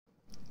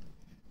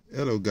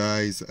Hello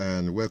guys,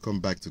 and welcome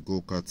back to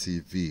Golka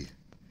TV.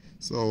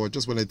 So I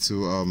just wanted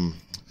to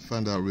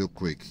find out real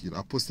quick.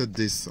 I posted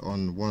this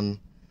on one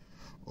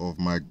of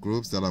my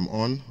groups that I'm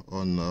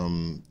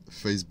on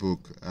Facebook,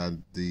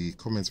 and the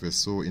comments were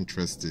so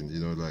interesting.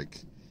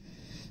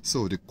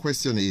 So the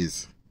question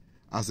is,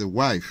 as a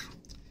wife,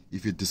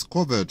 if you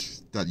discovered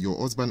that your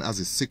husband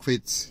has a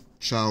secret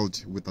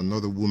child with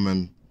another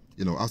woman,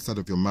 outside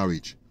of your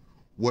marriage,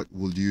 what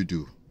will you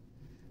do?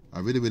 I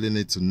really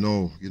need to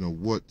know,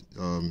 what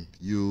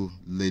you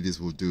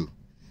ladies will do,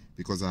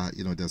 because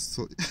there's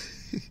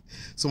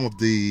some of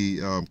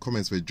the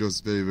comments were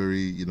just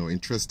very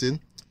interesting.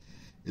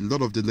 A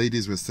lot of the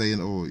ladies were saying,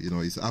 oh,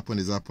 it's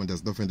happened,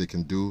 there's nothing they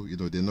can do,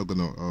 they're not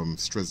gonna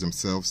stress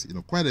themselves.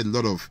 Quite a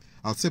lot of,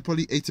 I'll say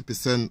probably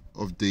 80%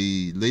 of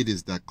the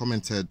ladies that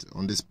commented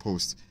on this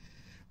post,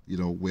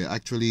 were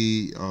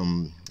actually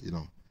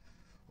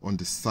on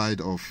the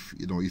side of,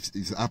 if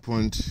it's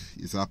happened,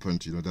 it's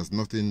happened. There's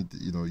nothing,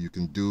 you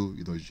can do.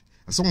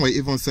 Some were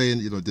even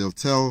saying, they'll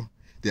tell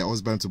their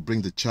husband to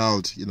bring the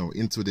child,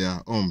 into their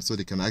home so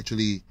they can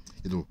actually,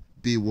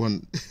 be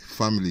one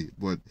family.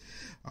 But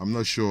I'm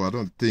not sure. I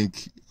don't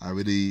think I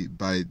really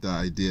buy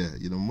that idea.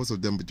 Most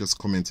of them just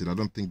commented. I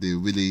don't think they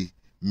really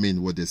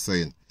mean what they're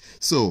saying.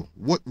 So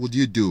what would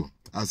you do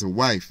as a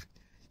wife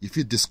if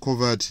you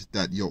discovered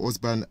that your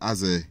husband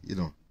has a,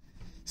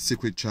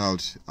 secret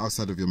child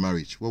outside of your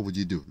marriage? What would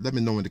you do? Let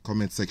me know in the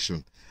comment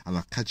section, and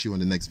I'll catch you on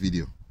the next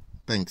video.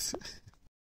 Thanks.